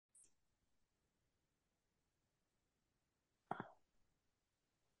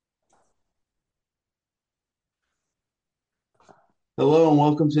Hello and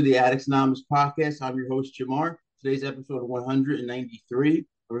welcome to the Addicts Anonymous podcast. I'm your host, Jamar. Today's episode 193.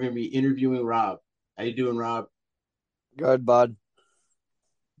 We're going to be interviewing Rob. How you doing, Rob? Good, bud.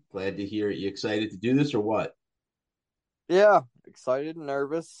 Glad to hear it. You excited to do this or what? Yeah, excited and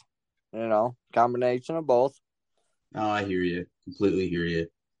nervous. Combination of both. Oh, I hear you. Completely hear you.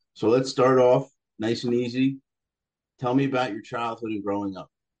 So let's start off nice and easy. Tell me about your childhood and growing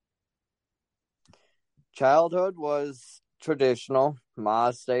up. Childhood was traditional.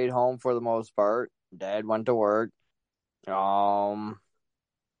 Ma stayed home for the most part. Dad went to work. Um,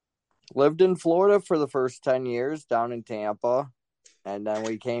 Lived in Florida for the first 10 years down in Tampa. And then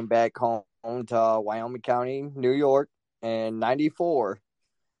we came back home to Wyoming County, New York in 94.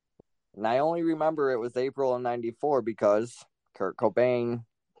 And I only remember it was April of 94 because Kurt Cobain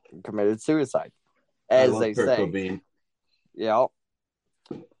committed suicide, I as love they Kurt say. Cobain. Yep.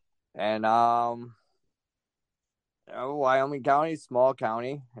 And Wyoming County, small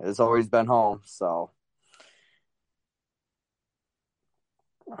county, has always been home. So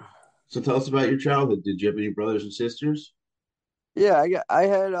So tell us about your childhood. Did you have any brothers and sisters? yeah, I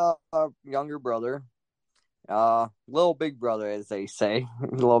had a younger brother, little big brother, as they say,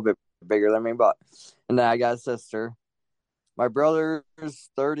 a little bit bigger than me, but and then I got a sister. My brother's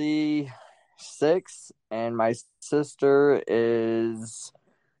 36, and my sister is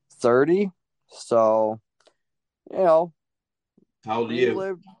 30. So you know, How old are we you?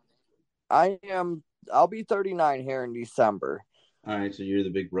 lived. I am. I'll be 39 here in December. All right, so you're the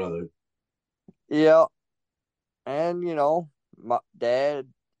big brother. Yeah, and my dad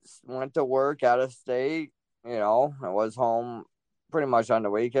went to work out of state. I was home pretty much on the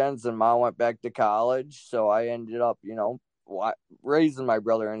weekends, and mom went back to college. So I ended up, raising my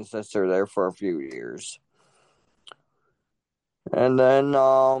brother and sister there for a few years, and then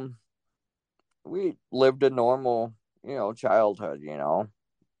we lived a normal, childhood.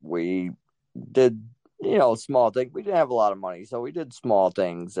 We did, small things. We didn't have a lot of money, so we did small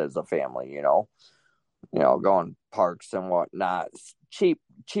things as a family. Going parks and whatnot, cheap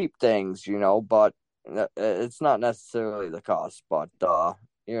things, but it's not necessarily the cost, but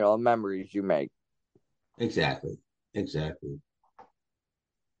memories you make. Exactly. Exactly.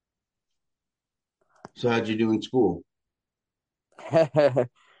 So how'd you do in school?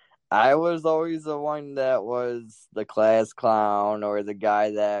 I was always the one that was the class clown or the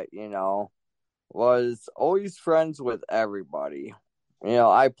guy that, was always friends with everybody.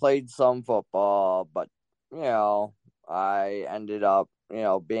 I played some football, but you know, I ended up,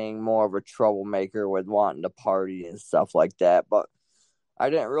 being more of a troublemaker with wanting to party and stuff like that. But I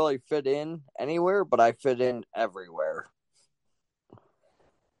didn't really fit in anywhere, but I fit in everywhere.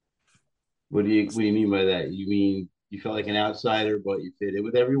 What do you mean by that? You mean you felt like an outsider, but you fit in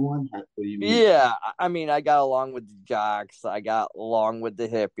with everyone? What do you mean? Yeah, I mean, I got along with the jocks, I got along with the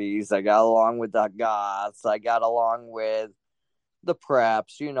hippies, I got along with the goths, I got along with the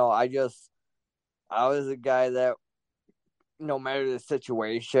preps. I was a guy that no matter the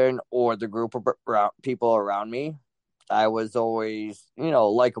situation or the group of people around me, I was always,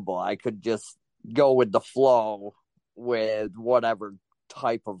 likable. I could just go with the flow with whatever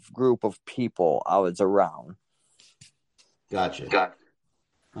type of group of people I was around. Gotcha. Got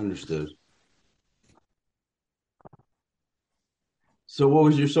Understood. So what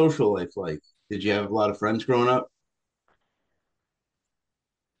was your social life like? Did you have a lot of friends growing up?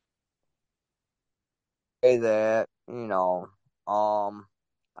 that,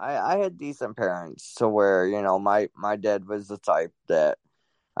 I had decent parents to where, my dad was the type that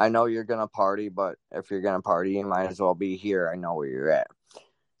I know you're gonna party, but if you're gonna party, you might as well be here. I know where you're at.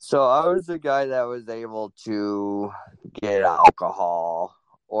 So I was the guy that was able to get alcohol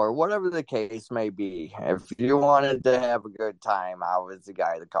or whatever the case may be. If you wanted to have a good time, I was the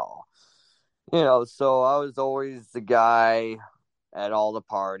guy to call. So I was always the guy at all the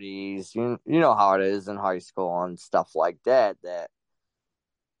parties. You know how it is in high school and stuff like that.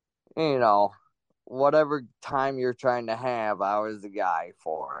 You know, whatever time you're trying to have, I was the guy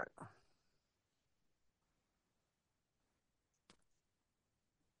for it.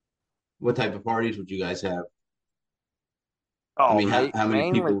 What type of parties would you guys have? I Oh, mean, how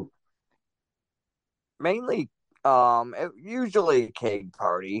many mainly, people? mainly, usually a keg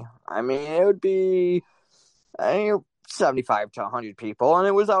party. I mean, it would be 75 to 100 people, and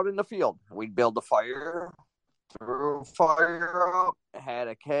it was out in the field. We'd build a fire, threw a fire up, had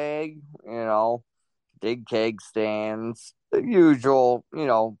a keg, big keg stands, the usual,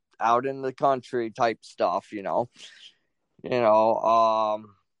 out in the country type stuff. You know, it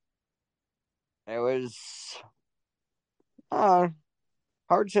was uh,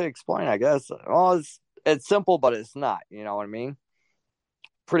 hard to explain, I guess. Well, it's simple, but it's not. You know what I mean?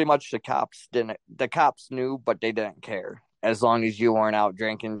 pretty much the cops knew, but they didn't care as long as you weren't out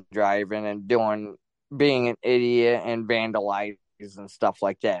drinking, driving, and being an idiot and vandalizing and stuff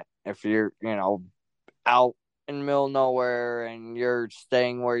like that. If you're, out in the middle of nowhere and you're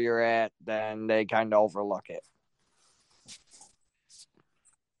staying where you're at, then they kind of overlook it.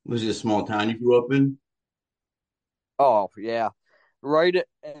 Was it a small town you grew up in? Oh, yeah. Right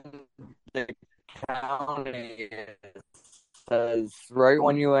in the county, it says right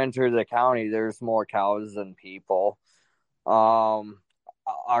when you enter the county, there's more cows than people. Um,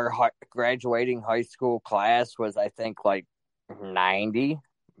 our graduating high school class was, I think, like 90,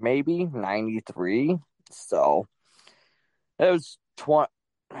 maybe 93. So it was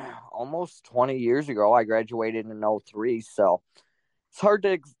almost 20 years ago. I graduated in 03. So it's hard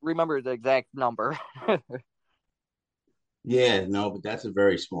to remember the exact number. Yeah, no, but that's a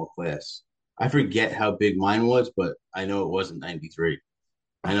very small class. I forget how big mine was, but I know it wasn't 93.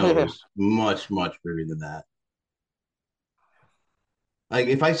 I know it was much, much bigger than that. Like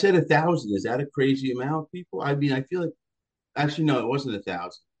if I said 1,000, is that a crazy amount of people? I mean, I feel like actually no, it wasn't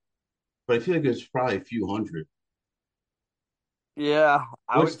 1,000, but I feel like it was probably a few hundred. Yeah,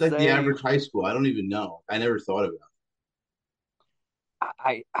 I What's would like the say average high school? I don't even know. I never thought about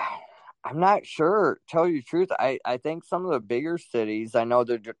I I'm not sure. Tell you the truth, I think some of the bigger cities, I know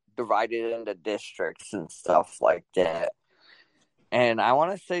they're divided into districts and stuff like that. And I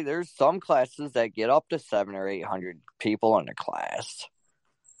want to say there's some classes that get up to 700 or 800 people in a class.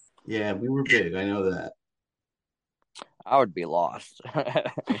 it. Yeah, we were big. I know that. I would be lost.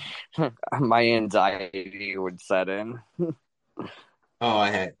 My anxiety would set in. Oh,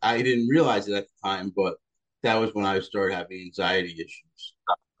 I didn't realize it at the time, but that was when I started having anxiety issues.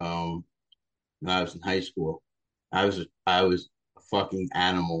 Um, when I was in high school. I was a fucking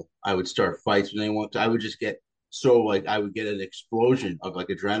animal. I would start fights when they want to. I would just get so like I would get an explosion of like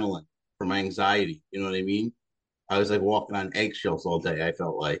adrenaline from my anxiety. You know what I mean? I was like walking on eggshells all day. I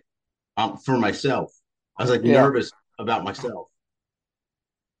felt like for myself. I was like Yeah, nervous about myself.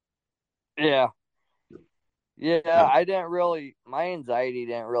 yeah, yeah. Uh, I didn't really. My anxiety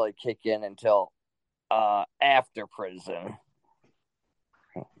didn't really kick in until after prison.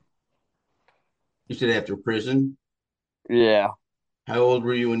 you said after prison. Yeah, How old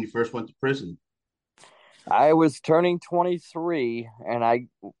were you when you first went to prison? I was turning 23 and I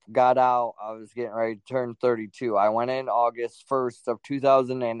got out. I was getting ready to turn 32. I went in August 1st of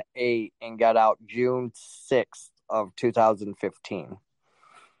 2008 and got out June 6th of 2015.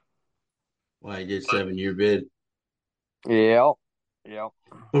 Well, I did 7 year bid. Yep. Yep.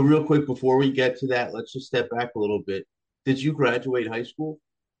 But real quick before we get to that, let's just step back a little bit. Did you graduate high school?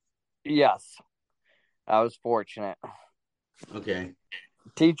 Yes. I was fortunate. Okay.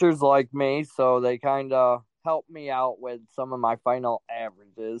 Teachers like me, so they kind of helped me out with some of my final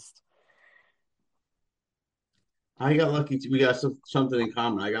averages. I got lucky too. We got something in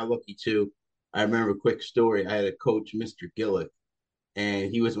common. I got lucky too. I remember a quick story. I had a coach, Mr. Gillick,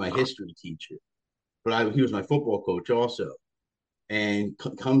 and he was my history teacher, but he was my football coach also. And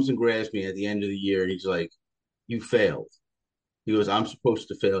comes and grabs me at the end of the year, and he's like, "You failed." He goes, "I'm supposed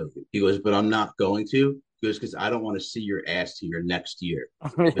to fail you." He goes, "But I'm not going to." He goes, "Because I don't want to see your ass here next year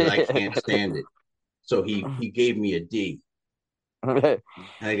because I can't stand it." So he gave me a D, and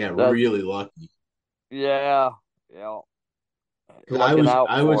I got That's really lucky yeah, yeah. because I Looking was out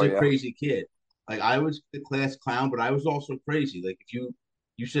I was for a you. crazy kid. Like I was the class clown, but I was also crazy. Like if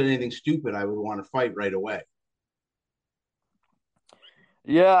you said anything stupid, I would want to fight right away.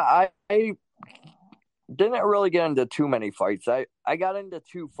 Yeah, I didn't really get into too many fights. I got into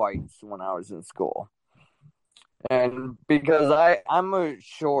two fights when I was in school. And because I'm a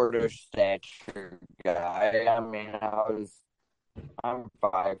shorter stature guy. I mean, I'm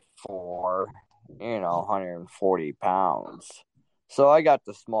 5'4", 140 pounds. So I got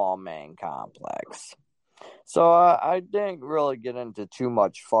the small man complex. So I didn't really get into too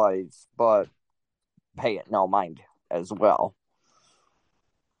much fights, but pay it no mind as well.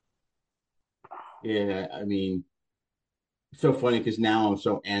 Yeah, I mean, it's so funny because now I'm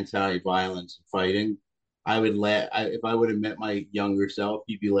so anti-violence and fighting. I would laugh if I would have met my younger self.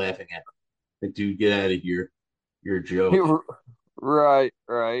 He'd be laughing at me. Like, dude, get out of here. You're a joke. Right,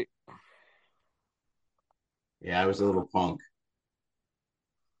 right. Yeah, I was a little punk.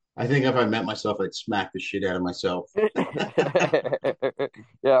 I think if I met myself, I'd smack the shit out of myself.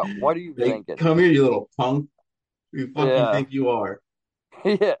 Yeah, what are you Like, thinking? come here, you little punk. Who you fucking Yeah, think you are?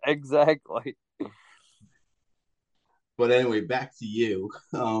 yeah, exactly. But anyway, back to you.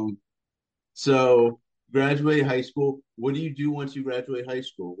 So graduate high school. What do you do once you graduate high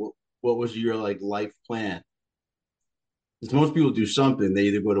school? What was your like life plan? Because most people do something. They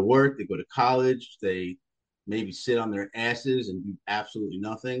either go to work, they go to college, they maybe sit on their asses and do absolutely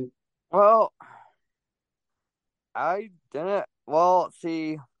nothing. Well, I didn't. Well,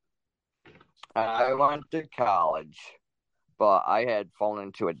 see, I went to college, but I had fallen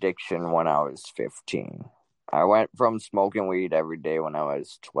into addiction when I was 15. I went from smoking weed every day when I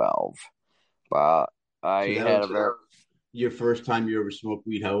was 12, but So I that had a was very, your first time you ever smoked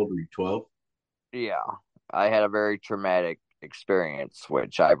weed. How old were you? 12? yeah, I had a very traumatic experience,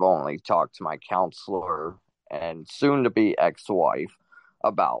 which I've only talked to my counselor and soon to be ex wife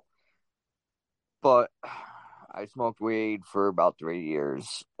about. But I smoked weed for about 3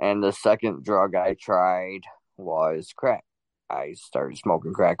 years, and the second drug I tried was crack. I started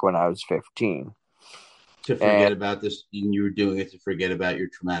smoking crack when I was 15, To and forget about this, and you were doing it to forget about your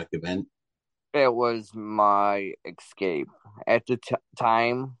traumatic event. it was my escape. At the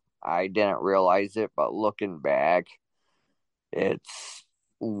time, I didn't realize it, but looking back, it's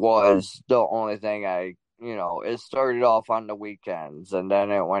was the only thing it started off on the weekends, and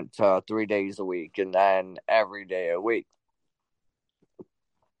then it went to 3 days a week, and then every day a week.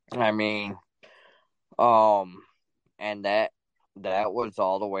 I mean, um, and that was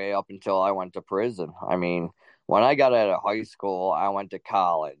all the way up until I went to prison. I mean, when I got out of high school, I went to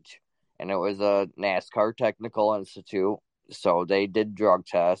college, and it was a NASCAR Technical Institute. So they did drug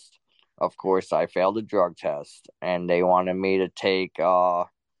tests. Of course, I failed the drug test, and they wanted me to take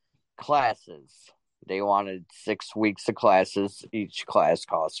classes. They wanted 6 weeks of classes. Each class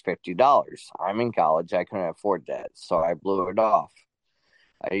cost $50. I'm in college. I couldn't afford that, so I blew it off.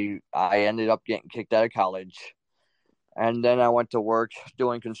 I ended up getting kicked out of college, and then I went to work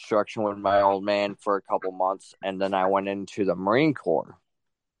doing construction with my old man for a couple months, and then I went into the Marine Corps.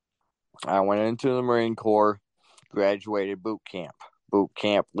 I went into the Marine Corps, graduated boot camp. Boot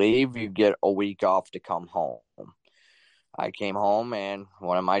camp leave, you get a week off to come home. I came home, and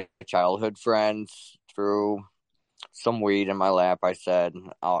one of my childhood friends threw some weed in my lap. I said,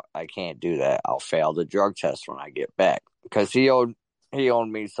 I can't do that. I'll fail the drug test when I get back, because he owed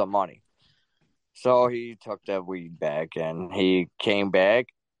me some money. So he took the weed back, and he came back,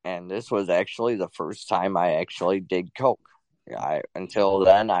 and this was actually the first time I actually did coke. Until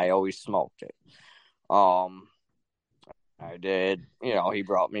then I always smoked it. Um I did, he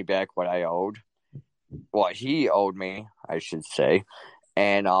brought me back what he owed me, I should say.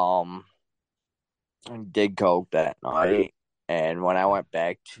 And did coke that night. And when I went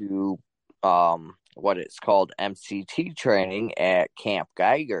back to what it's called MCT training at Camp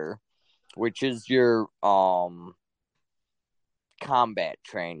Geiger, which is your combat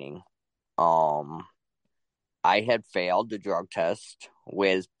training. Um, I had failed the drug test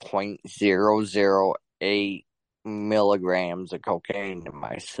with 0.008 milligrams of cocaine in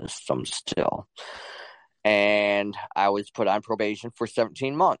my system still. And I was put on probation for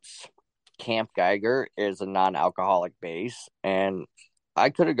 17 months. Camp Geiger is a non alcoholic base, and I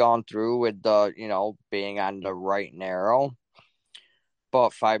could have gone through with being on the right and narrow,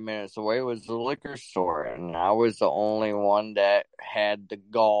 but 5 minutes away was the liquor store, and I was the only one that had the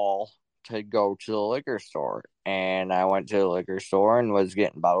gall to go to the liquor store. And I went to the liquor store and was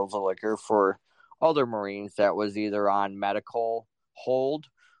getting bottles of liquor for other Marines that was either on medical hold,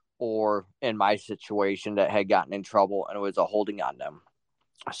 or in my situation that had gotten in trouble and was a holding on them.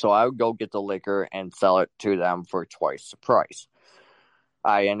 So I would go get the liquor and sell it to them for twice the price.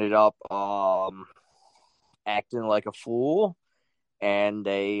 I ended up acting like a fool, and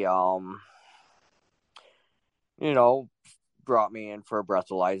they you know brought me in for a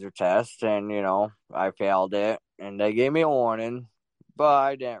breathalyzer test, and I failed it, and they gave me a warning, but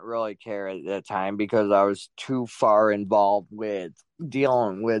I didn't really care at that time because I was too far involved with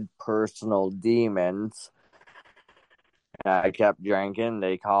dealing with personal demons. I kept drinking.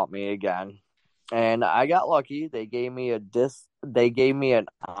 They caught me again, and I got lucky. They gave me an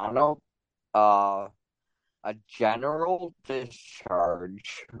honor, uh, a general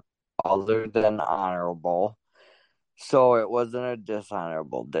discharge, other than honorable. So it wasn't a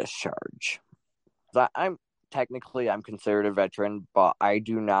dishonorable discharge. I'm considered a veteran, but I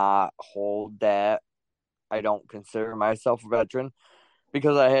do not hold that. I don't consider myself a veteran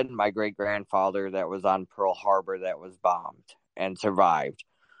because I had my great grandfather that was on Pearl Harbor that was bombed and survived.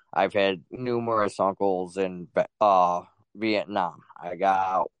 I've had numerous uncles in Vietnam. I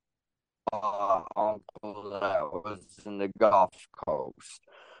got uncle that was in the Gulf Coast,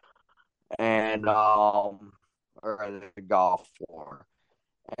 and or the Gulf War.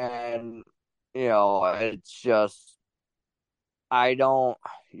 And it's just I don't.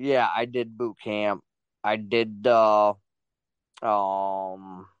 Yeah, I did boot camp. I did um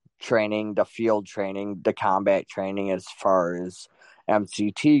training, the field training, the combat training as far as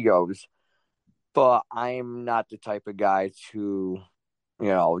MCT goes. But I'm not the type of guy to,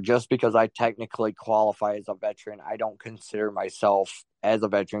 just because I technically qualify as a veteran, I don't consider myself as a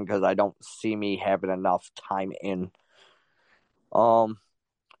veteran because I don't see me having enough time in.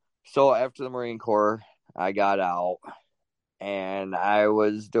 So after the Marine Corps, I got out and I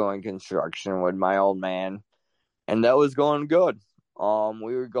was doing construction with my old man, and that was going good.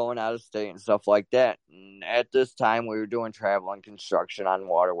 We were going out of state and stuff like that. And at this time, we were doing travel and construction on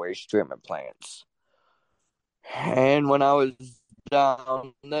water waste treatment plants. And when I was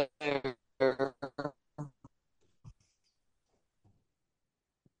down there,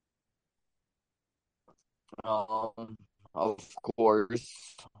 of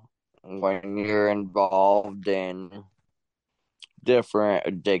course, when you're involved in different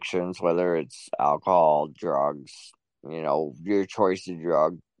addictions, whether it's alcohol, drugs, your choice of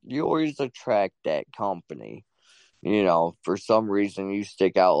drug, you always attract that company. For some reason you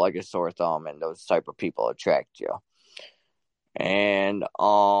stick out like a sore thumb and those type of people attract you. And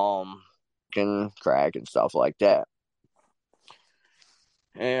can crack and stuff like that.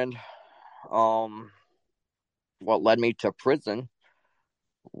 And what led me to prison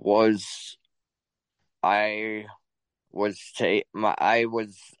was I I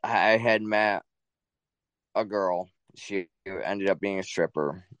had met a girl. She ended up being a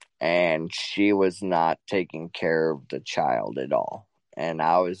stripper, and she was not taking care of the child at all. And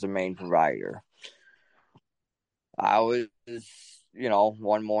I was the main provider. I was,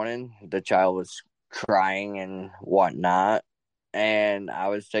 one morning the child was crying and whatnot, and I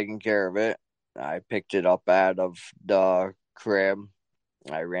was taking care of it. I picked it up out of the crib.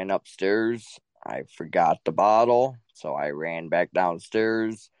 I ran upstairs. I forgot the bottle, so I ran back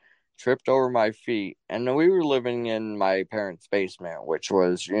downstairs, tripped over my feet, and we were living in my parents' basement, which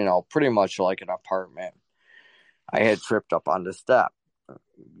was, pretty much like an apartment. I had tripped up on the step,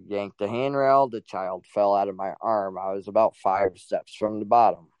 yanked the handrail, the child fell out of my arm. I was about 5 steps from the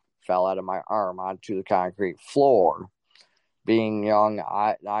bottom, fell out of my arm onto the concrete floor. Being young,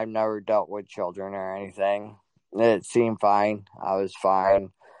 I've never dealt with children or anything. It seemed fine. I was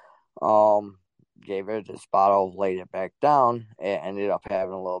fine. Gave it this bottle, laid it back down. It ended up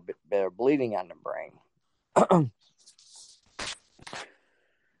having a little bit of bleeding on the brain.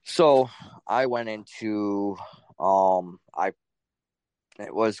 So I went into, it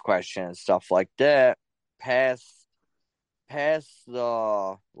was questioned and stuff like that. Passed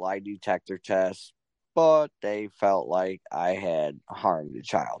the lie detector test, but they felt like I had harmed the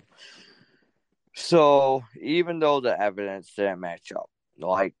child. So even though the evidence didn't match up,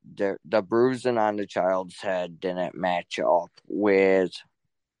 like the bruising on the child's head didn't match up with,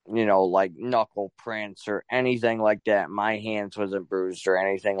 like knuckle prints or anything like that. My hands wasn't bruised or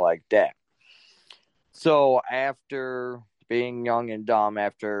anything like that. So after being young and dumb,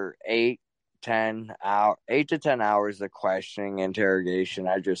 after 8 to 10 hours of questioning, interrogation,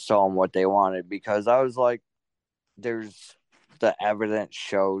 I just told them what they wanted, because I was like, the evidence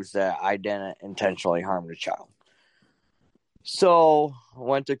shows that I didn't intentionally harm the child. So I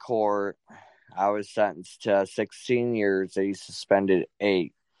went to court. I was sentenced to 16 years. They suspended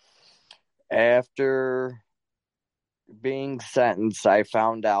 8. After being sentenced, I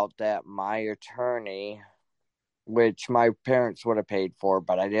found out that my attorney, which my parents would have paid for,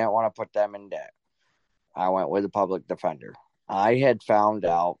 but I didn't want to put them in debt, I went with a public defender. I had found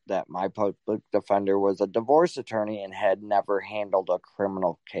out that my public defender was a divorce attorney and had never handled a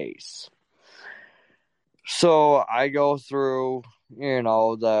criminal case. So I go through,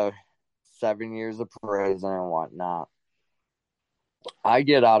 the 7 years of prison and whatnot. I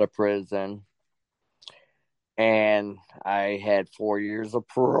get out of prison and I had 4 years of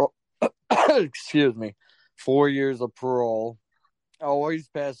parole. Excuse me. 4 years of parole. Always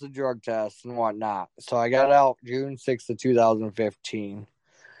pass the drug test and whatnot. So I got out June 6th of 2015.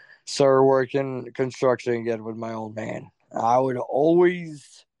 Started working construction again with my old man. I would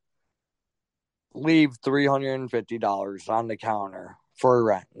always leave $350 on the counter for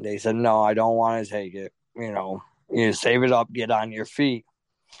rent. They said, no, I don't want to take it. You save it up, get on your feet.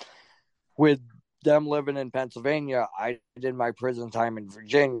 With them living in Pennsylvania, I did my prison time in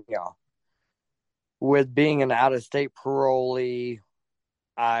Virginia. With being an out-of-state parolee,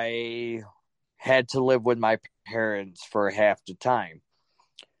 I had to live with my parents for half the time.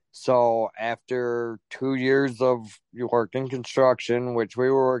 So after 2 years of working construction, which we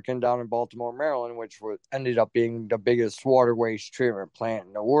were working down in Baltimore, Maryland, which ended up being the biggest water waste treatment plant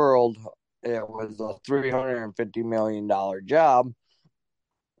in the world, it was a $350 million job.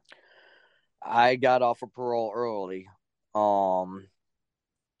 I got off of parole early.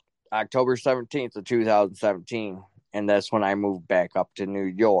 October 17th of 2017, and that's when I moved back up to New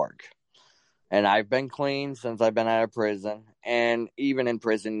York. And I've been clean since I've been out of prison. And even in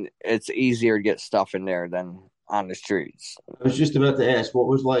prison, it's easier to get stuff in there than on the streets. I was just about to ask, what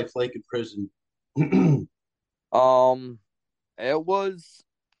was life like in prison? Um, it was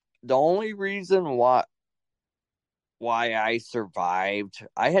the only reason why I survived.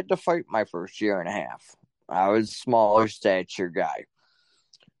 I had to fight my first year and a half. I was a smaller stature guy,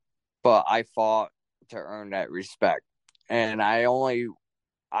 but I fought to earn that respect. And I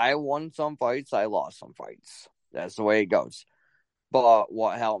won some fights, I lost some fights. That's the way it goes. But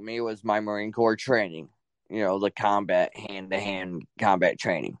what helped me was my Marine Corps training, the combat, hand to hand combat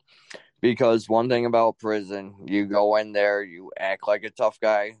training. Because one thing about prison, you go in there, you act like a tough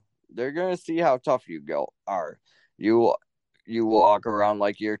guy. They're gonna see how tough are. You you walk around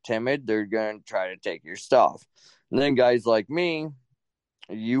like you're timid. They're gonna try to take your stuff. And then guys like me,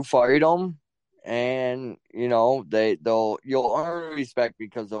 you fight them, and you'll earn respect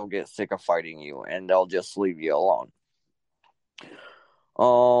because they'll get sick of fighting you, and they'll just leave you alone.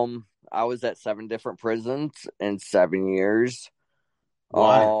 I was at 7 different prisons in 7 years.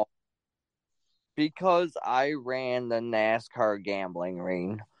 Why? Because I ran the NASCAR gambling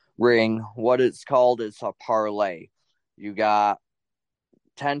ring. What it's called is a parlay. You got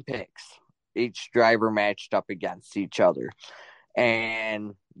 10 picks, each driver matched up against each other,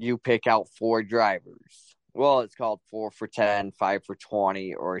 and you pick out 4 drivers. Well, it's called 4 for 10, 5 for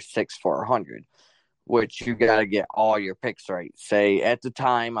 20, or 6 for 100, which you got to get all your picks right. Say at the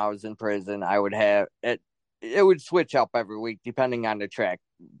time I was in prison, I would have it. It would switch up every week depending on the track,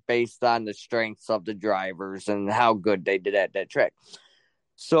 based on the strengths of the drivers and how good they did at that track.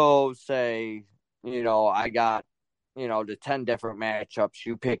 So, say, I got, the 10 different matchups.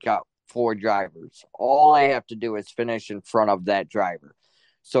 You pick up 4 drivers. All I have to do is finish in front of that driver.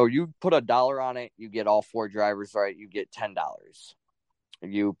 So, you put $1 on it, you get all 4 drivers right, you get $10.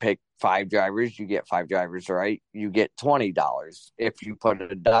 You pick 5 drivers, you get 5 drivers right, you get $20 if you put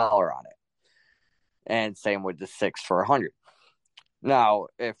 $1 on it. And same with the 6 for 100. Now,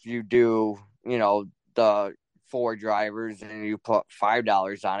 if you do, the 4 drivers and you put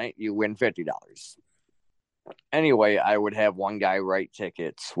 $5 on it, you win $50. Anyway, I would have one guy write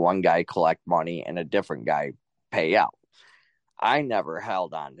tickets, one guy collect money, and a different guy pay out. I never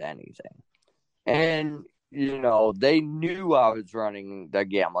held on to anything. And, they knew I was running the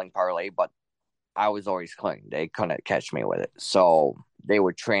gambling parlay, but I was always clean. They couldn't catch me with it. So they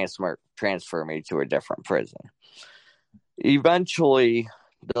would transfer me to a different prison. Eventually,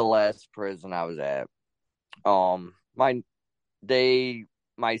 the last prison I was at, my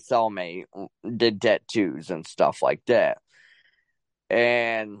cellmate did tattoos and stuff like that,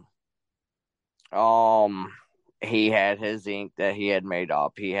 and he had his ink that he had made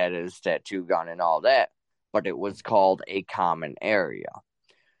up. He had his tattoo gun and all that, but it was called a common area,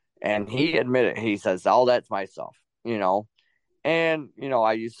 and he admitted, he says, "Oh, that's myself," And,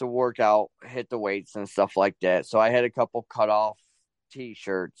 I used to work out, hit the weights and stuff like that. So I had a couple cut off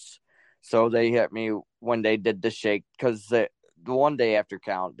t-shirts. So they hit me when they did the shake, because the one day after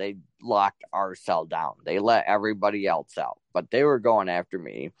count, they locked our cell down. They let everybody else out, but they were going after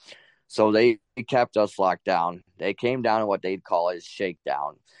me. So they kept us locked down. They came down to what they'd call a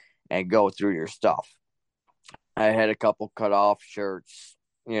shakedown and go through your stuff. I had a couple cut off shirts,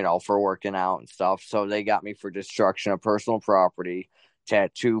 for working out and stuff. So they got me for destruction of personal property,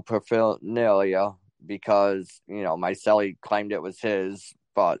 tattoo paraphernalia, because, my cellie claimed it was his,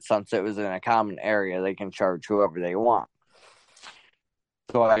 but since it was in a common area, they can charge whoever they want.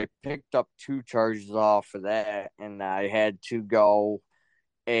 So I picked up 2 charges off of that, and I had to go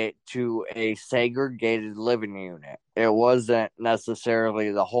to a segregated living unit. It wasn't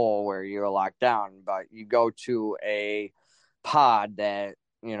necessarily the hole where you're locked down, but you go to a pod that,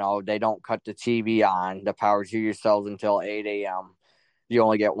 they don't cut the TV on, the power to your cells until 8 a.m. You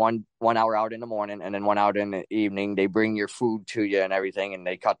only get one hour out in the morning and then 1 hour in the evening. They bring your food to you and everything, and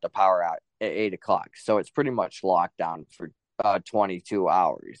they cut the power out at 8 o'clock. So it's pretty much locked down for 22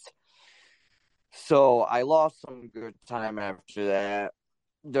 hours. So I lost some good time after that.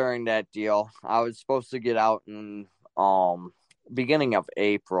 During that deal, I was supposed to get out in beginning of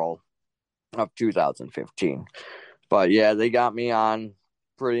April of 2015. But yeah, they got me on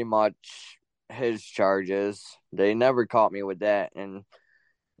pretty much his charges. They never caught me with that, and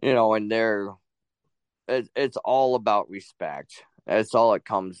and it's all about respect. That's all it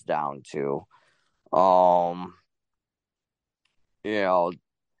comes down to. You know,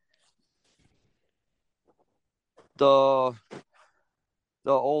 the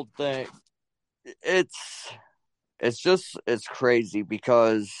old thing, it's crazy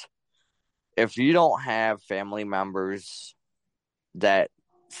because if you don't have family members that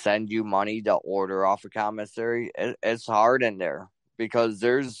send you money to order off a commissary, it's hard in there because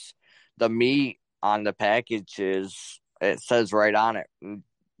there's the meat on the package it says right on it,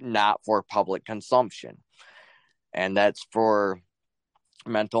 not for public consumption. And that's for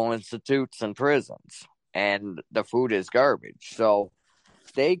mental institutes and prisons. And the food is garbage. So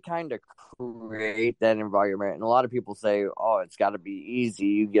they kind of create that environment. And a lot of people say, oh, it's got to be easy.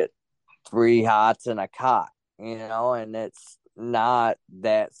 You get three hots and a cot, and it's not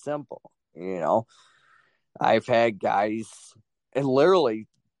that simple. I've had guys literally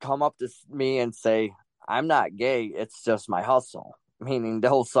come up to me and say, I'm not gay, it's just my hustle, meaning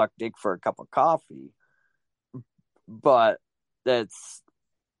they'll suck dick for a cup of coffee. But that's,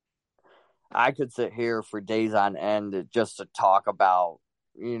 I could sit here for days on end just to talk about,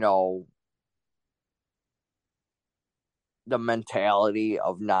 the mentality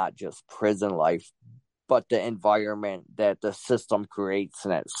of not just prison life, but the environment that the system creates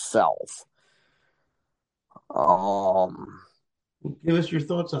in itself. Give us your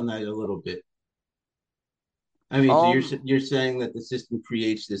thoughts on that a little bit. I mean, so you're saying that the system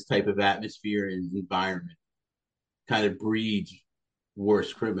creates this type of atmosphere and environment, kind of breeds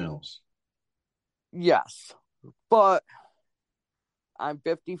worse criminals. Yes, but I'm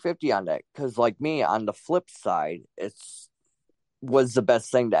 50-50 on that because, like me, on the flip side, it's was the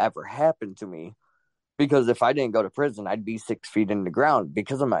best thing to ever happen to me because if I didn't go to prison, I'd be 6 feet in the ground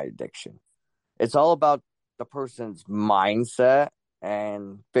because of my addiction. It's all about the person's mindset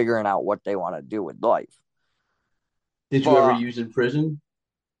and figuring out what they want to do with life. Did you ever use in prison?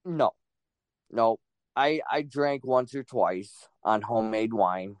 No. I drank once or twice on homemade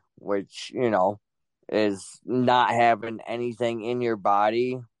wine, which, is not having anything in your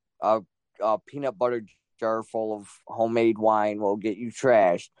body. A peanut butter jar full of homemade wine will get you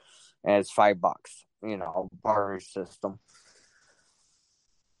trashed, and it's $5, barter system.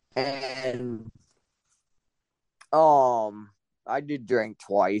 And I did drink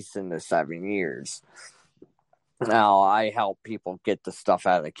twice in the 7 years. Now I help people get the stuff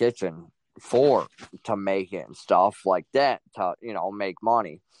out of the kitchen to make it and stuff like that to make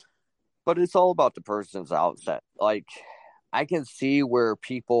money. But it's all about the person's outset. Like, I can see where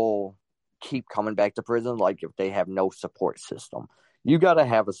people keep coming back to prison, like if they have no support system. You got to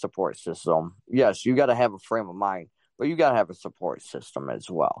have a support system. Yes, you got to have a frame of mind, but you got to have a support system as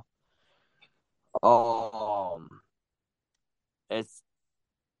well. It's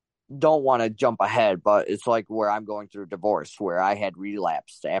don't want to jump ahead, but it's like where I'm going through divorce, where I had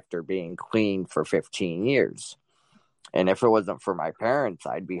relapsed after being clean for 15 years. And if it wasn't for my parents,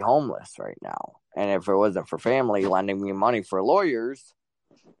 I'd be homeless right now. And if it wasn't for family lending me money for lawyers,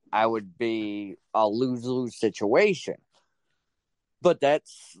 I would be a lose-lose situation. But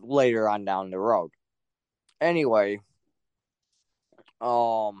that's later on down the road. Anyway,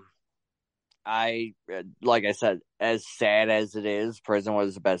 like I said, as sad as it is, prison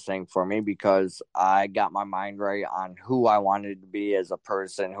was the best thing for me because I got my mind right on who I wanted to be as a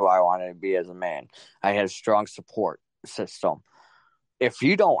person, who I wanted to be as a man. I had a strong support system. If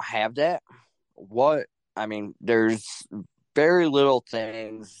you don't have that, there's very little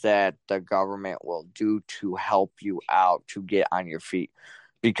things that the government will do to help you out to get on your feet,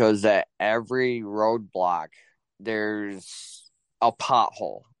 because at every roadblock there's a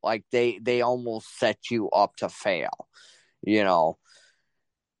pothole. Like they almost set you up to fail,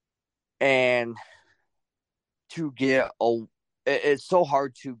 and it's so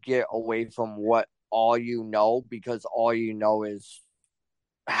hard to get away from what all because all you know is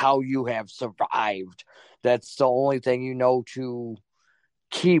how you have survived. That's the only thing you know to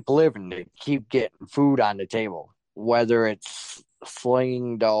keep living, to keep getting food on the table, whether it's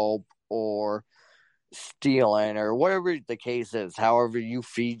slinging dope or stealing or whatever the case is. However you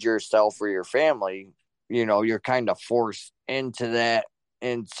feed yourself or your family, you're kind of forced into that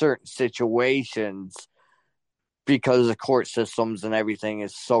in certain situations because the court systems and everything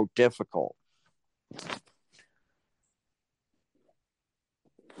is so difficult.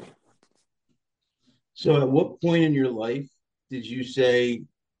 So at what point in your life did you say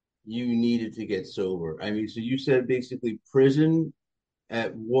you needed to get sober? I mean, so you said basically prison.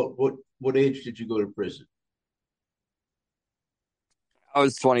 At what age did you go to prison? I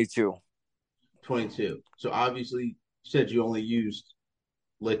was 22. 22. So obviously you said you only used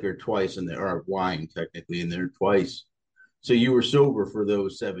liquor twice in there, or wine technically in there twice. So you were sober for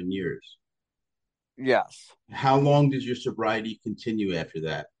those 7 years. Yes. How long did your sobriety continue after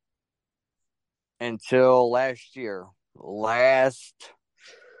that? Until last year. Last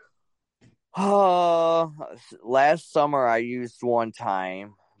summer I used one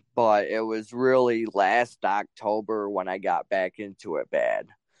time, but it was really last October when I got back into it bad.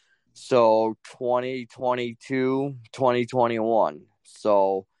 So 2022, 2021.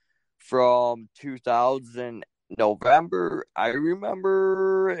 So from 2000 November, I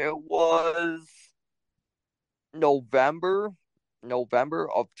remember it was November,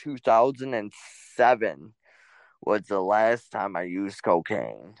 November of 2007 was the last time I used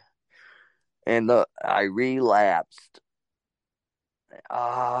cocaine. And I relapsed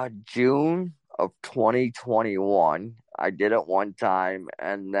June of 2021. I did it one time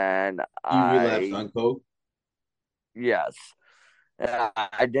and then You relapsed on coke? yes.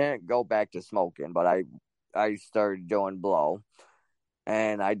 I didn't go back to smoking, but I started doing blow.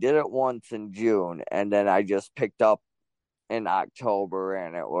 And I did it once in June, and then I just picked up in October,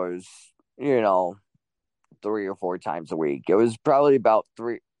 and it was, you know, 3 or 4 times a week. It was probably about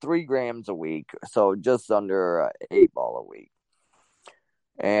 3 grams a week, so just under 8 ball a week.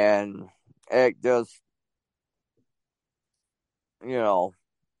 And it just, me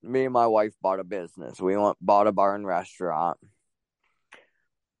and my wife bought a business. We bought a bar and restaurant.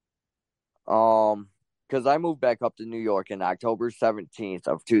 Because I moved back up to New York in October 17th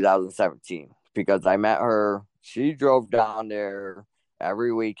of 2017 because I met her. She drove down there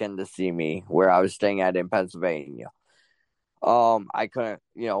every weekend to see me where I was staying at in Pennsylvania. I couldn't,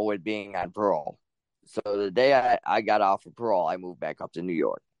 with being on parole. So the day I got off of parole, I moved back up to New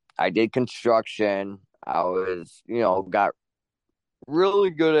York. I did construction. I was, got really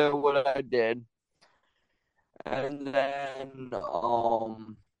good at what I did. And then,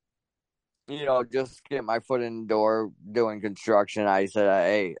 just get my foot in the door doing construction. I said,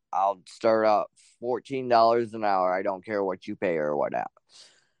 hey, I'll start out $14 an hour. I don't care what you pay or whatever.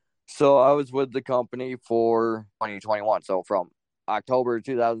 So I was with the company for 2021. So from October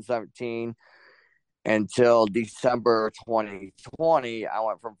 2017 until December 2020, I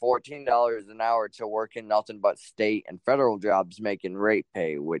went from $14 an hour to working nothing but state and federal jobs making rate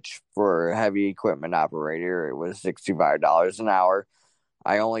pay, which for a heavy equipment operator, it was $65 an hour.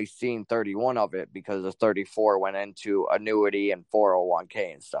 I only seen 31 of it because the 34 went into annuity and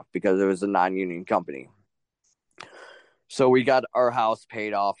 401k and stuff because it was a non-union company. So we got our house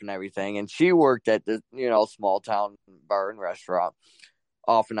paid off and everything. And she worked at the, small town bar and restaurant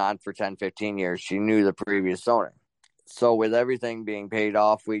off and on for 10, 15 years. She knew the previous owner. So with everything being paid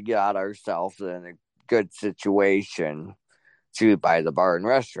off, we got ourselves in a good situation to buy the bar and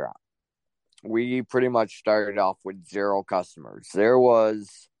restaurant. We pretty much started off with 0 customers. It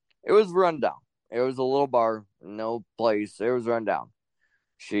was rundown. It was a little bar, no place. It was rundown.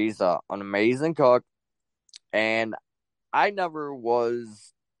 She's an amazing cook, and I never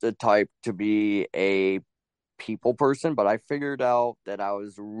was the type to be a people person, but I figured out that I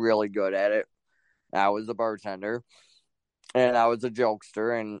was really good at it. I was a bartender, and I was a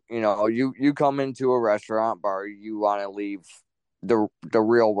jokester, and you come into a restaurant bar, you want to leave the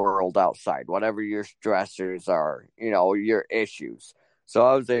real world outside, whatever your stressors are, your issues. So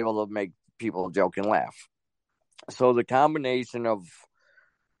I was able to make people joke and laugh. So the combination of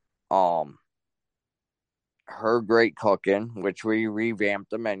her great cooking, which we revamped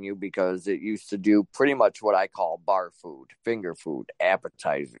the menu because it used to do pretty much what I call bar food, finger food,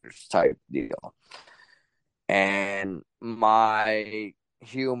 appetizers type deal. And my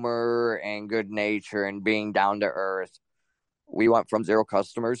humor and good nature and being down to earth, we went from 0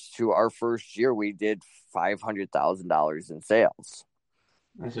 customers to our first year, we did $500,000 in sales.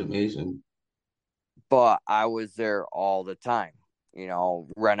 That's amazing. But I was there all the time,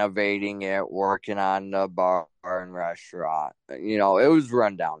 renovating it, working on the bar and restaurant. It was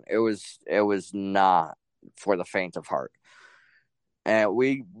rundown. It was not for the faint of heart. And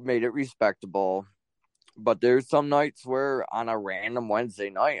we made it respectable. But there's some nights where on a random Wednesday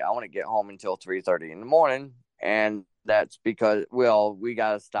night, I want to get home until 3:30 in the morning. And that's because, we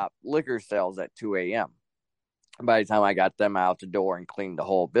got to stop liquor sales at 2 a.m. By the time I got them out the door and cleaned the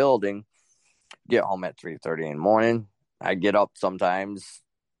whole building, get home at 3:30 in the morning. I get up sometimes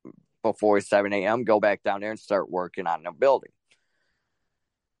before 7 a.m., go back down there and start working on the building.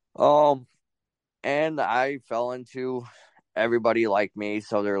 And I fell into everybody like me.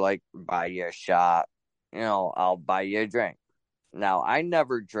 So they're like, buy you a shot, I'll buy you a drink. Now, I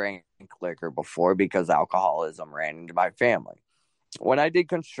never drank liquor before because alcoholism ran into my family. When I did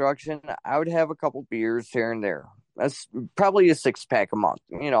construction, I would have a couple beers here and there. That's probably a 6-pack a month,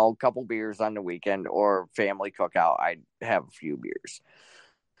 a couple beers on the weekend or family cookout. I'd have a few beers.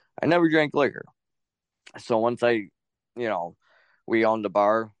 I never drank liquor. So once we owned a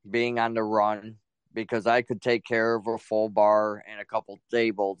bar, being on the run, because I could take care of a full bar and a couple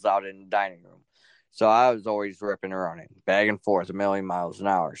tables out in the dining room. So I was always ripping and running, back and forth a million miles an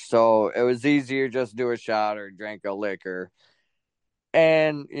hour. So it was easier just to do a shot or drink a liquor.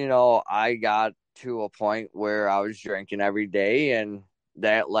 And, I got to a point where I was drinking every day, and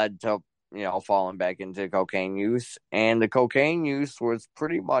that led to, falling back into cocaine use. And the cocaine use was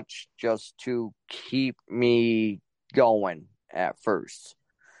pretty much just to keep me going at first.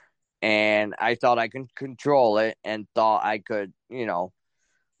 And I thought I could control it and thought I could,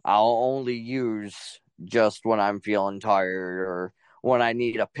 I'll only use just when I'm feeling tired or when I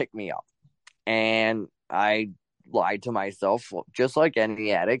need a pick me up. And I lied to myself, just like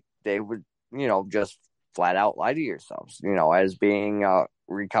any addict. They would, just flat out lie to yourselves. As being a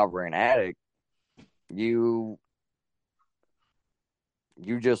recovering addict, you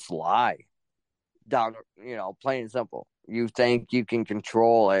just lie down, plain and simple. You think you can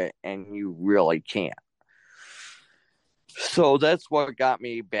control it, and you really can't. So that's what got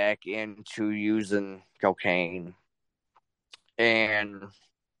me back into using cocaine. And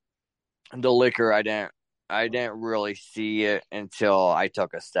the liquor, I didn't really see it until I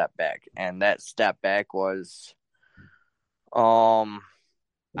took a step back. And that step back was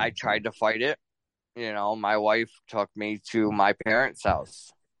I tried to fight it. My wife took me to my parents'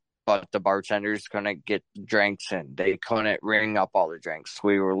 house, but the bartenders couldn't get drinks in. They couldn't ring up all the drinks.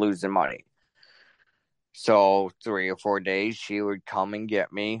 We were losing money. So 3 or 4 days, she would come and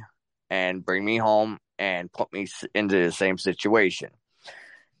get me and bring me home and put me into the same situation.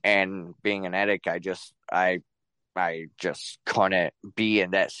 And being an addict, I just couldn't be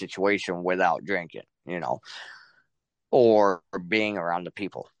in that situation without drinking, or being around the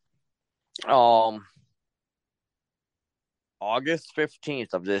people. Um, August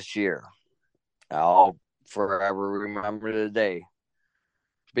 15th of this year, I'll forever remember the day,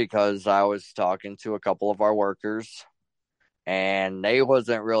 because I was talking to a couple of our workers, and they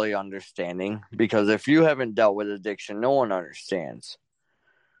wasn't really understanding, because if you haven't dealt with addiction, no one understands.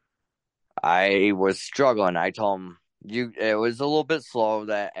 I was struggling. I told them it was a little bit slow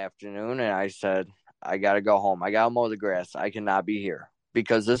that afternoon, and I said, I gotta go home. I gotta mow the grass. I cannot be here.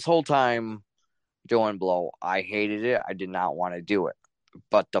 Because this whole time doing blow, I hated it. I did not want to do it.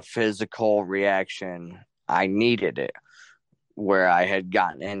 But the physical reaction, I needed it, where I had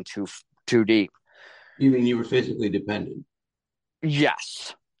gotten into too deep. You mean you were physically dependent?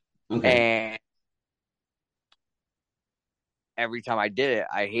 Yes. Okay. And every time I did it,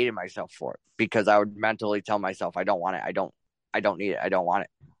 I hated myself for it, because I would mentally tell myself, I don't want it. I don't need it. I don't want it.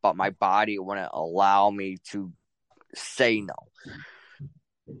 But my body wouldn't allow me to say no.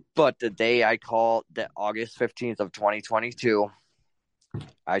 But the day I called, the August 15th of 2022,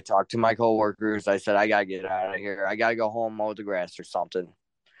 I talked to my coworkers. I said, I got to get out of here. I got to go home, mow the grass or something.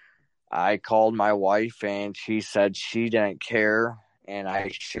 I called my wife, and she said she didn't care and I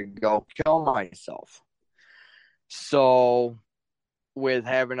should go kill myself. So, with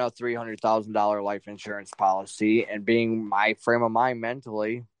having a $300,000 life insurance policy and being my frame of mind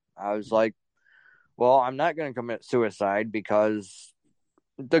mentally, I was like, well, I'm not going to commit suicide, because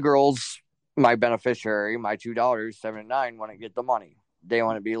the girls, my beneficiary, my two daughters, 7 and 9, want to get the money. They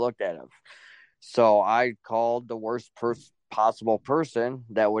want to be looked at. So I called the worst possible person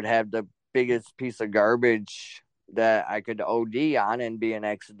that would have the biggest piece of garbage that I could OD on and be an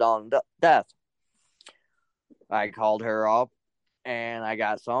accidental death. I called her up, and I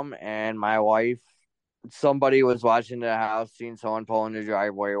got some, and my wife, somebody was watching the house, seen someone pull in the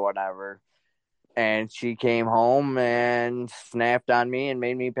driveway or whatever, and she came home and snapped on me and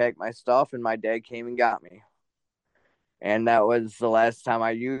made me pack my stuff, and my dad came and got me. And that was the last time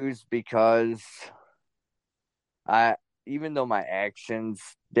I used, because I, even though my actions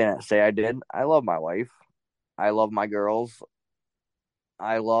didn't say I did, I love my wife. I love my girls.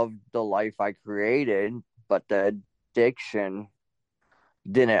 I love the life I created, but the addiction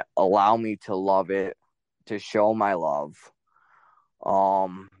didn't allow me to love it, to show my love.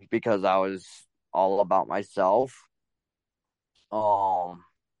 Because I was all about myself.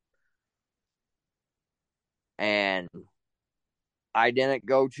 And I didn't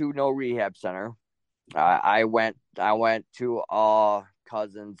go to no rehab center. I went to a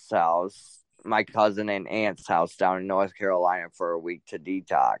cousin's house, my cousin and aunt's house down in North Carolina, for a week to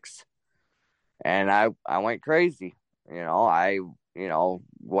detox. And I went crazy. I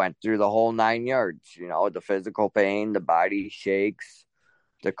went through the whole 9 yards, the physical pain, the body shakes,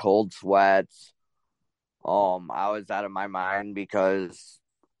 the cold sweats. I was out of my mind, because,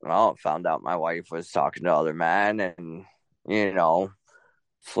 well, found out my wife was talking to other men and,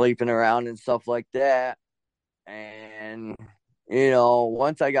 sleeping around and stuff like that. And,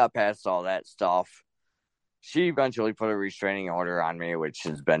 once I got past all that stuff, she eventually put a restraining order on me, which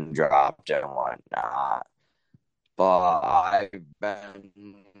has been dropped and whatnot. But I've been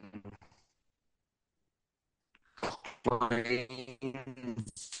clean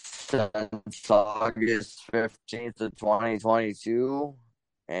since August 15th of 2022,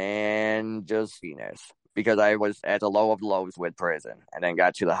 and just Venus. Because I was at the low of the lows with prison and then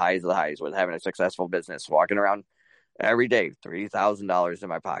got to the highs of the highs with having a successful business, walking around every day, $3,000 in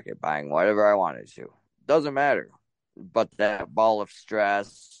my pocket, buying whatever I wanted to. Doesn't matter. But that ball of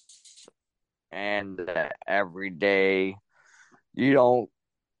stress and that every day, you don't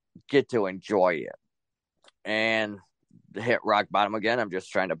get to enjoy it. And to hit rock bottom again, I'm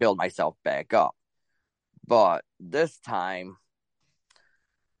just trying to build myself back up. But this time,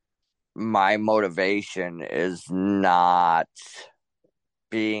 my motivation is not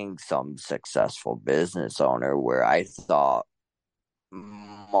being some successful business owner where I thought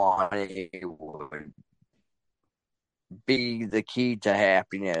money would be the key to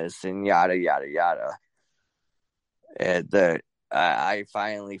happiness and yada yada yada. I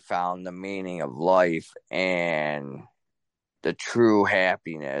finally found the meaning of life and the true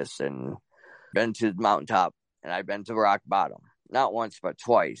happiness, and been to the mountaintop and I've been to rock bottom, not once but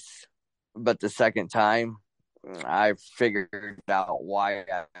twice. But the second time, I figured out why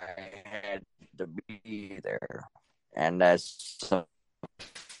I had to be there, and that's to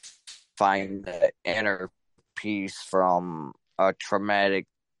find the inner peace from a traumatic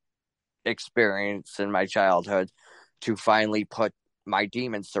experience in my childhood to finally put my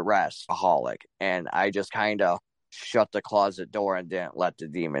demons to rest. Alcoholic, and I just kind of shut the closet door and didn't let the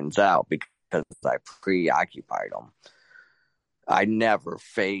demons out because I preoccupied them. I never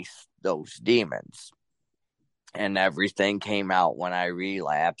faced those demons, and everything came out when I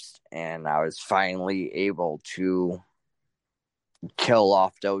relapsed, and I was finally able to kill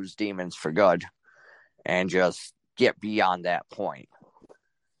off those demons for good and just get beyond that point.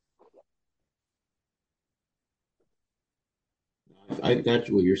 I got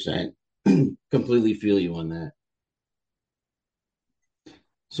what you're saying. Completely feel you on that.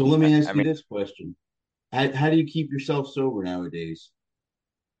 So let me I ask you mean, this question. How do you keep yourself sober nowadays?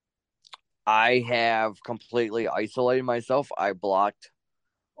 I have completely isolated myself. I blocked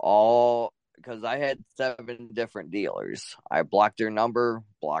all because I had 7 different dealers. I blocked their number,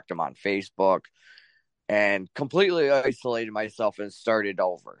 blocked them on Facebook, and completely isolated myself and started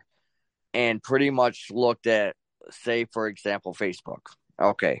over. And pretty much looked at, say, for example, Facebook.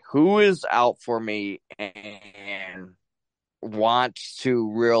 Okay, who is out for me and wants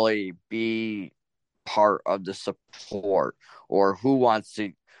to really be part of the support, or who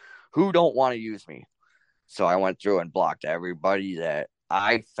don't want to use me? So I went through and blocked everybody that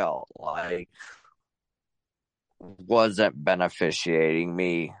I felt like wasn't beneficiating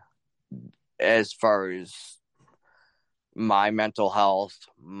me as far as my mental health,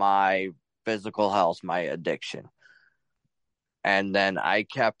 my physical health, my addiction. And then I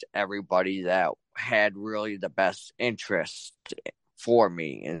kept everybody that had really the best interest for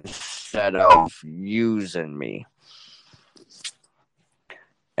me instead of using me.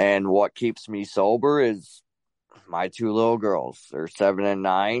 And what keeps me sober is my 2 little girls. They're 7 and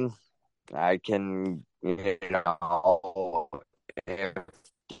 9. I can, if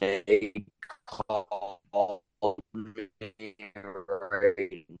they call me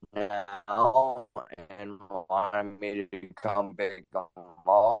right now and want me to come pick them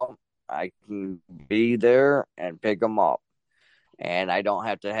up, I can be there and pick them up. And I don't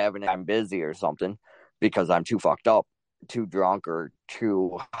have to have an I'm busy or something because I'm too fucked up, too drunk, or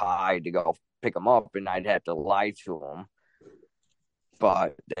too high to go pick them up, and I'd have to lie to them.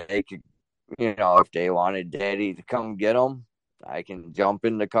 But they could, if they wanted daddy to come get them, I can jump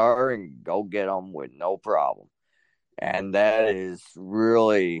in the car and go get them with no problem. And that is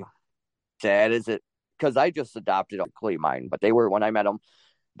really sad, is it? Because I just adopted a mine, but they were, when I met them,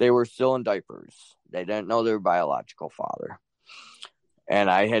 they were still in diapers. They didn't know their biological father. And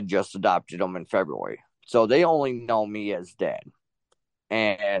I had just adopted them in February. So they only know me as dad.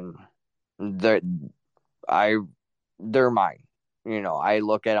 And they're, they're mine. I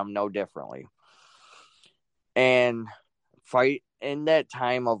look at them no differently. And fight in that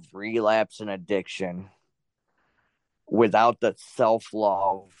time of relapse and addiction without the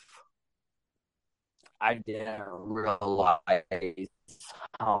self-love, I didn't realize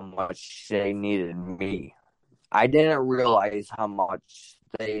how much they needed me. I didn't realize how much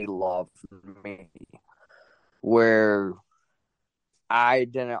they loved me, where I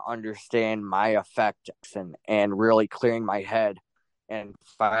didn't understand my effects, and really clearing my head and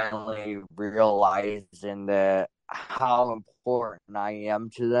finally realizing that how important I am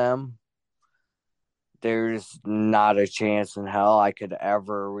to them. there's not a chance in hell I could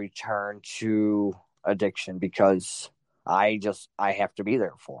ever return to addiction because I have to be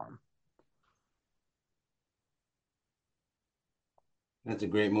there for him. That's a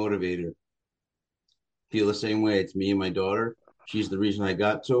great motivator. Feel the same way. It's me and my daughter. She's the reason I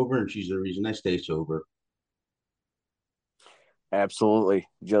got sober, and she's the reason I stay sober. Absolutely.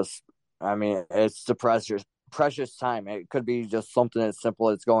 Just, I mean, it's the precious time. It could be just something as simple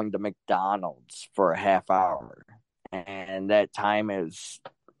as going to McDonald's for a half hour, and that time is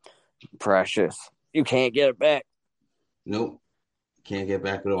precious. You can't get it back. Nope, can't get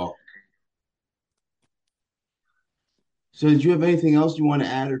back at all. So, did you have anything else you want to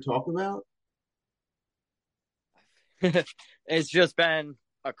add or talk about? It's just been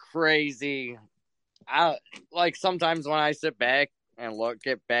a crazy. I like sometimes when I sit back and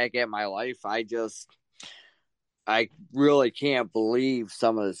back at my life, I really can't believe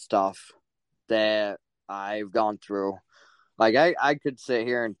some of the stuff that I've gone through. Like I could sit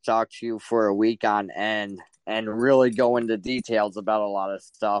here and talk to you for a week on end and really go into details about a lot of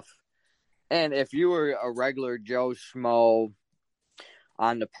stuff. And if you were a regular Joe Schmo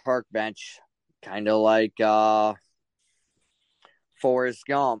on the park bench, kind of like Forrest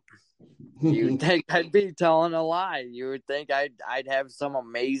Gump, you'd think I'd be telling a lie. You would think I'd have some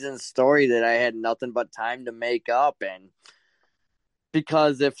amazing story that I had nothing but time to make up. And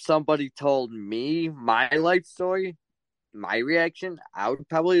because if somebody told me my life story, my reaction, I would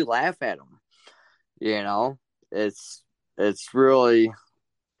probably laugh at them. You know, it's really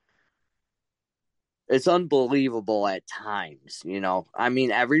it's unbelievable at times. You know, I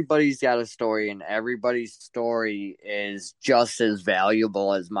mean, everybody's got a story, and everybody's story is just as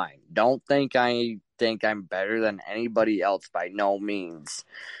valuable as mine. Don't think I think I'm better than anybody else, by no means.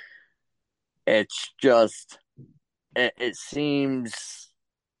 It's just it seems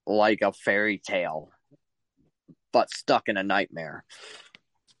like a fairy tale, but stuck in a nightmare.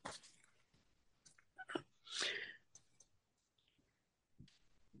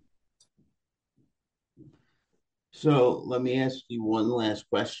 So, let me ask you one last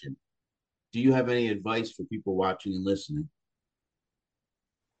question. Do you have any advice for people watching and listening?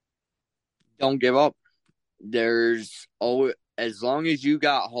 Don't give up. There's always, as long as you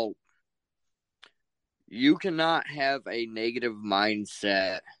got hope, you cannot have a negative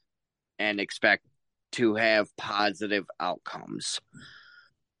mindset and expect to have positive outcomes.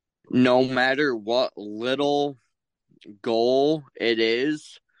 No matter what little goal it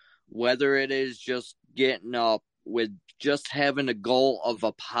is, whether it is just getting up with just having a goal of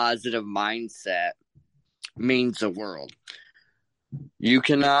a positive mindset, means the world. You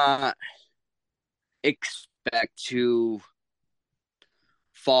cannot expect to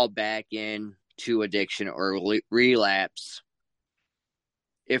fall back into addiction or relapse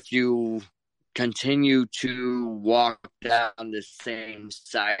if you continue to walk down the same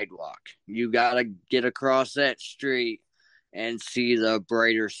sidewalk. You got to get across that street and see the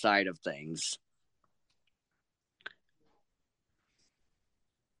brighter side of things.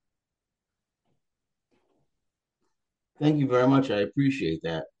 Thank you very much. I appreciate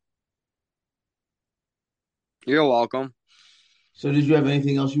that. You're welcome. So, did you have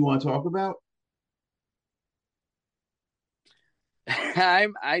anything else you want to talk about?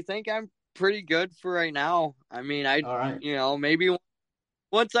 I think I'm pretty good for right now. I mean, All right. maybe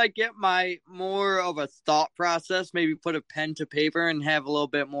once I get my more of a thought process, maybe put a pen to paper and have a little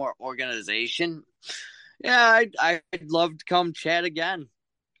bit more organization. Yeah, I'd love to come chat again.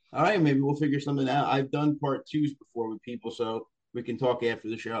 All right. Maybe we'll figure something out. I've done part twos before with people, so we can talk after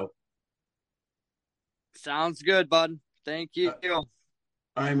the show. Sounds good, bud. Thank you. All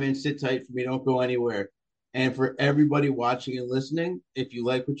right, man. Sit tight for me. Don't go anywhere. And for everybody watching and listening, if you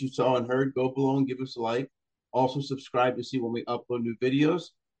like what you saw and heard, go below and give us a like. Also, subscribe to see when we upload new videos.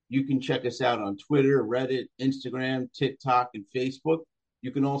 You can check us out on Twitter, Reddit, Instagram, TikTok, and Facebook.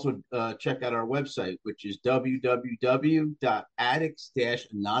 You can also check out our website, which is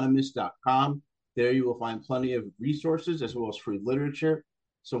www.addicts-anonymous.com. There you will find plenty of resources as well as free literature.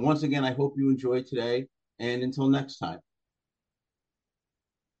 So once again, I hope you enjoyed today. And until next time.